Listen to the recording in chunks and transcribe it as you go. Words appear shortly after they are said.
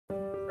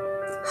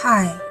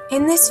Hi,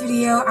 in this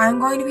video I'm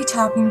going to be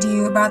talking to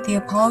you about the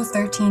Apollo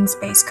 13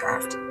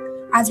 spacecraft.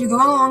 As we go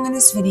along in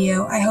this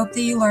video, I hope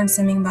that you learn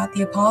something about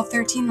the Apollo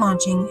 13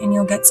 launching and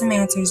you'll get some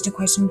answers to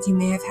questions you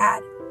may have had.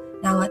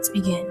 Now let's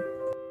begin.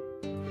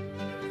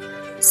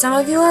 Some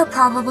of you are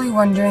probably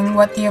wondering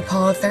what the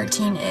Apollo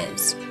 13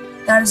 is.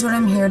 That is what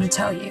I'm here to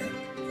tell you.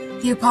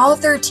 The Apollo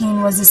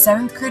 13 was the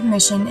 7th crewed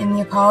mission in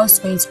the Apollo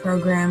space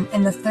program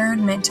and the 3rd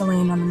meant to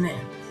land on the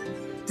moon.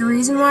 The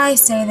reason why I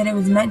say that it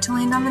was meant to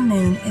land on the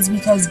moon is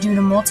because due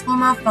to multiple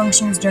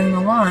malfunctions during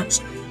the launch,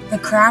 the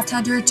craft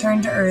had to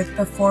return to Earth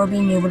before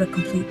being able to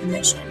complete the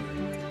mission.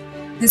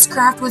 This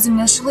craft was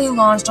initially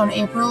launched on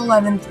April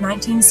 11,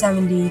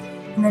 1970,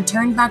 and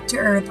returned back to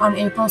Earth on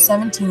April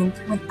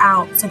 17th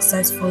without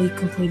successfully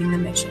completing the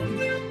mission.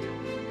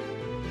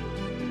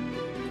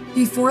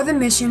 Before the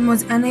mission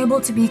was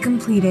unable to be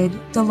completed,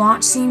 the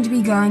launch seemed to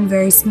be going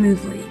very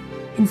smoothly.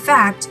 In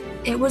fact,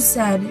 it was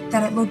said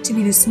that it looked to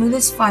be the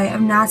smoothest flight of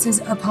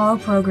NASA's Apollo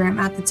program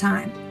at the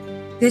time.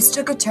 This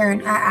took a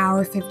turn at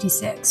hour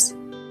 56.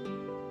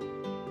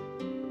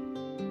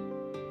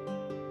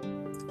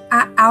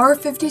 At hour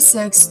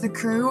 56, the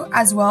crew,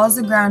 as well as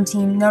the ground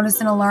team,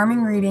 noticed an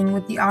alarming reading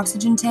with the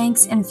oxygen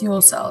tanks and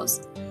fuel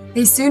cells.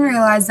 They soon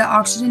realized that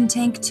oxygen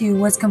tank 2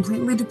 was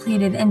completely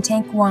depleted and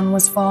tank 1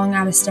 was falling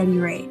at a steady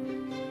rate.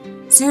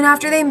 Soon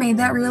after they made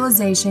that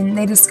realization,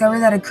 they discovered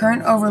that a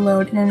current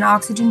overload in an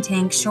oxygen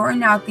tank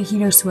shortened out the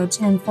heater switch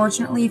and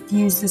unfortunately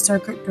fused the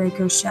circuit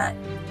breaker shut.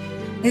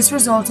 This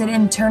resulted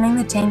in turning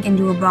the tank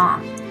into a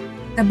bomb.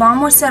 The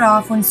bomb was set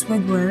off when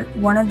Swigler,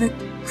 one of the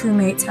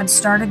crewmates, had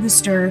started the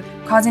stir,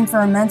 causing for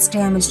immense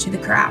damage to the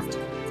craft.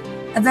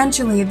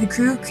 Eventually, the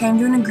crew came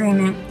to an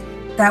agreement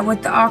that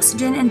with the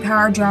oxygen and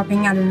power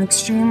dropping at an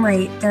extreme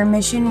rate, their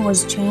mission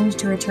was changed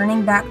to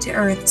returning back to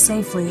Earth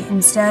safely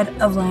instead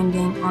of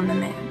landing on the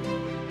moon.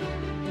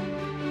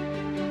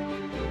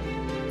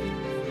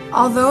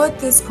 Although at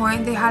this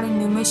point they had a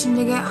new mission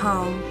to get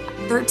home,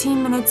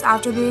 13 minutes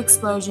after the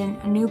explosion,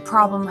 a new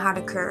problem had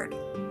occurred.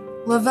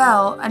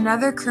 Lavelle,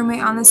 another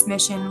crewmate on this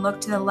mission,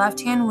 looked to the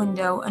left-hand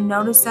window and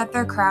noticed that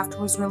their craft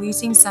was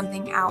releasing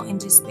something out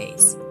into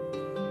space.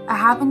 It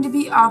happened to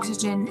be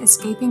oxygen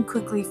escaping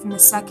quickly from the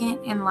second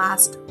and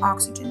last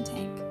oxygen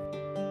tank.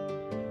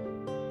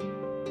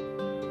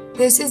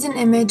 This is an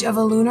image of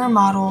a lunar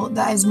model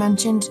that is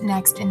mentioned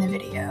next in the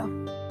video.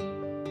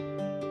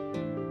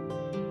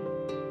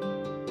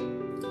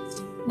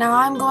 Now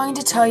I'm going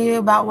to tell you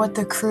about what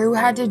the crew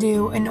had to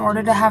do in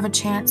order to have a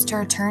chance to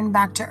return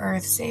back to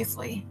Earth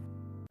safely.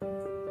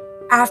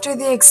 After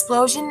the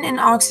explosion and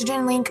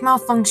oxygen link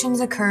malfunctions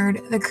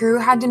occurred, the crew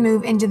had to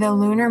move into the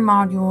lunar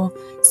module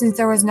since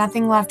there was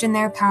nothing left in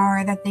their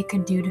power that they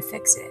could do to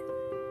fix it.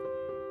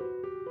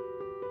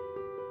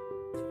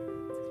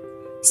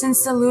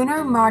 Since the lunar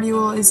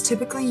module is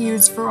typically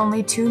used for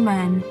only 2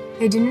 men,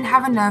 they didn't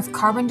have enough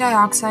carbon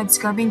dioxide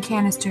scrubbing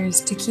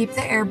canisters to keep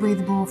the air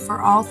breathable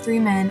for all 3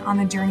 men on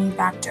the journey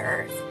back to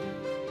Earth.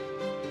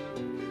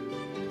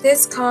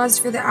 This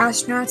caused for the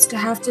astronauts to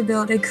have to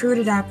build a crude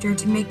adapter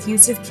to make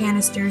use of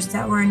canisters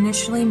that were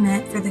initially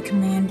meant for the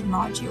command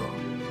module.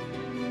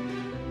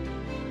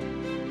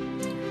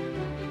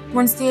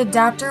 Once the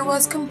adapter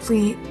was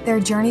complete, their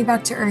journey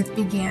back to Earth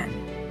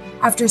began.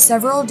 After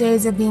several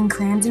days of being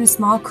crammed in a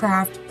small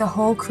craft, the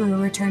whole crew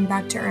returned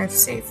back to Earth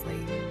safely.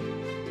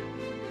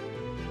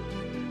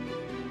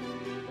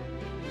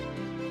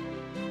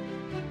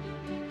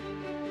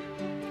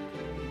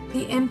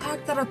 The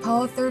impact that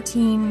Apollo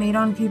 13 made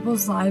on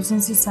people's lives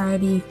and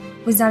society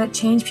was that it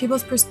changed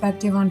people's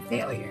perspective on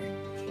failure.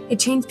 It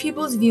changed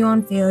people's view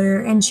on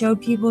failure and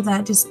showed people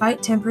that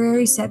despite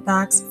temporary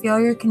setbacks,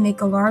 failure can make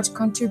a large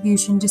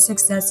contribution to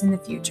success in the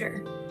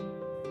future.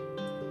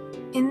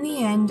 In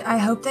the end, I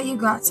hope that you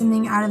got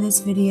something out of this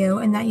video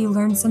and that you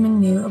learned something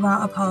new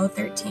about Apollo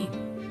 13.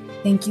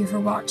 Thank you for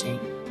watching.